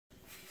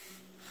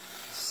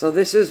So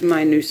this is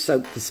my new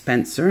soap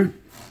dispenser.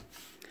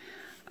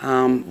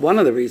 One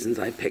of the reasons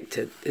I picked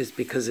it is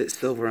because it's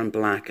silver and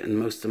black, and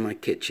most of my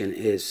kitchen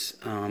is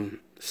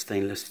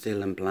stainless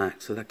steel and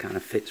black, so that kind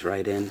of fits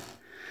right in.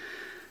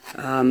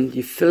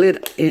 You fill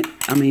it in,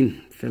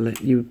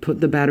 you put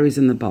the batteries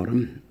in the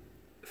bottom,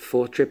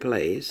 4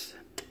 AAAs,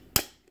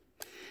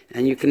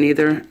 and you can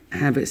either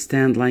have it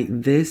stand like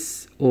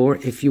this, or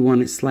if you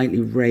want it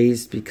slightly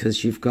raised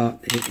because you've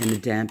got it in a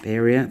damp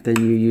area, then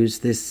you use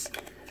this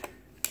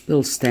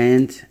little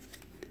stand,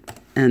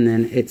 and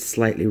then it's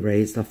slightly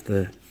raised off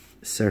the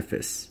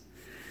surface.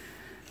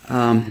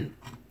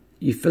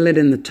 You fill it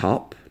in the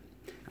top.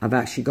 I've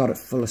actually got it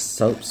full of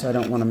soap, so I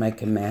don't want to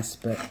make a mess,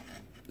 but I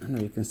don't know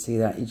if you can see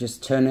that. You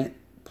just turn it,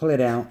 pull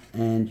it out,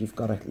 and you've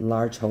got a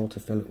large hole to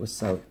fill it with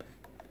soap.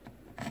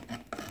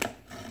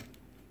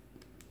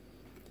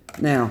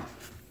 Now,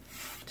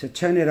 to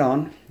turn it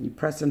on, you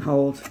press and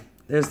hold.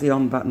 There's the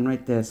on button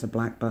right there. It's a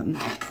black button.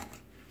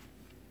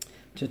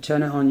 To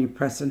turn it on, you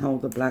press and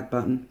hold the black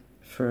button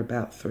for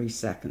about 3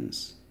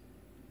 seconds.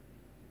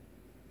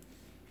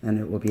 Then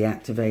it will be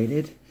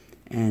activated,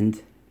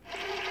 and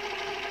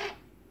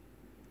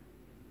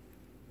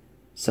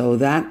so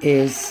that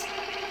is,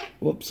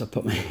 whoops,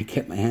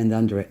 kept my hand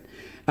under it.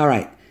 All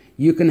right,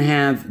 you can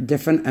have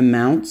different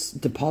amounts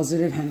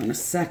deposited. Hang on a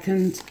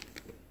second.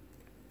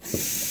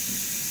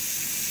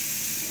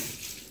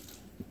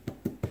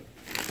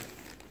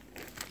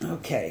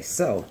 Okay,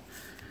 so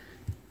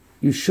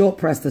you short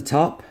press the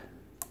top,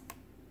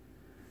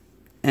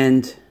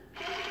 and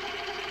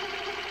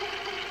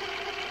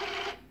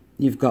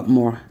you've got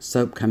more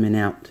soap coming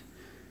out.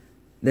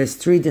 There's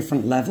 3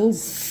 different levels.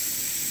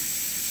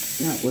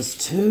 That was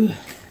 2.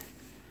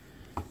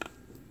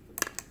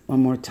 One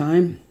more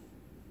time.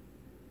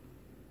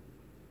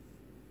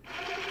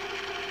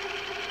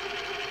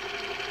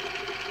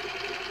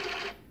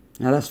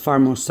 Now that's far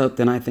more soap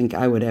than I think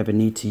I would ever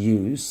need to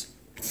use.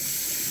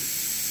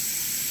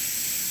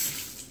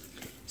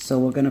 So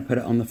we're going to put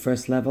it on the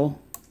first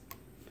level,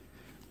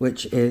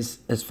 which is,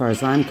 as far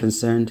as I'm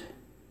concerned,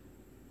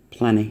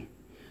 plenty.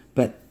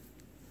 But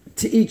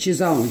to each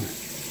his own.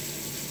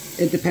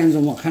 It depends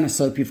on what kind of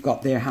soap you've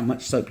got there, how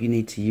much soap you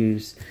need to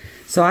use.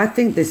 So I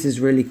think this is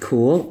really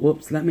cool.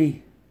 Whoops, let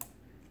me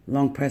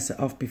long press it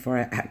off before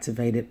I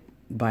activate it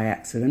by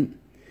accident.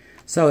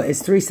 So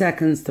it's 3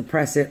 seconds to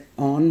press it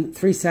on,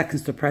 3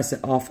 seconds to press it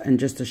off, and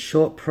just a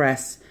short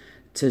press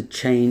to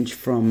change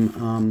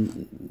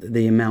from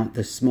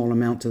the small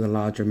amount to the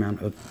larger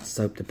amount of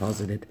soap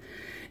deposited.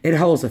 It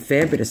holds a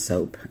fair bit of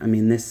soap. I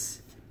mean, the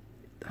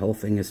whole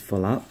thing is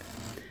full up.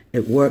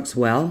 It works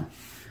well.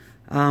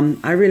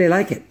 I really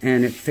like it,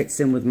 and it fits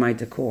in with my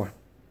decor.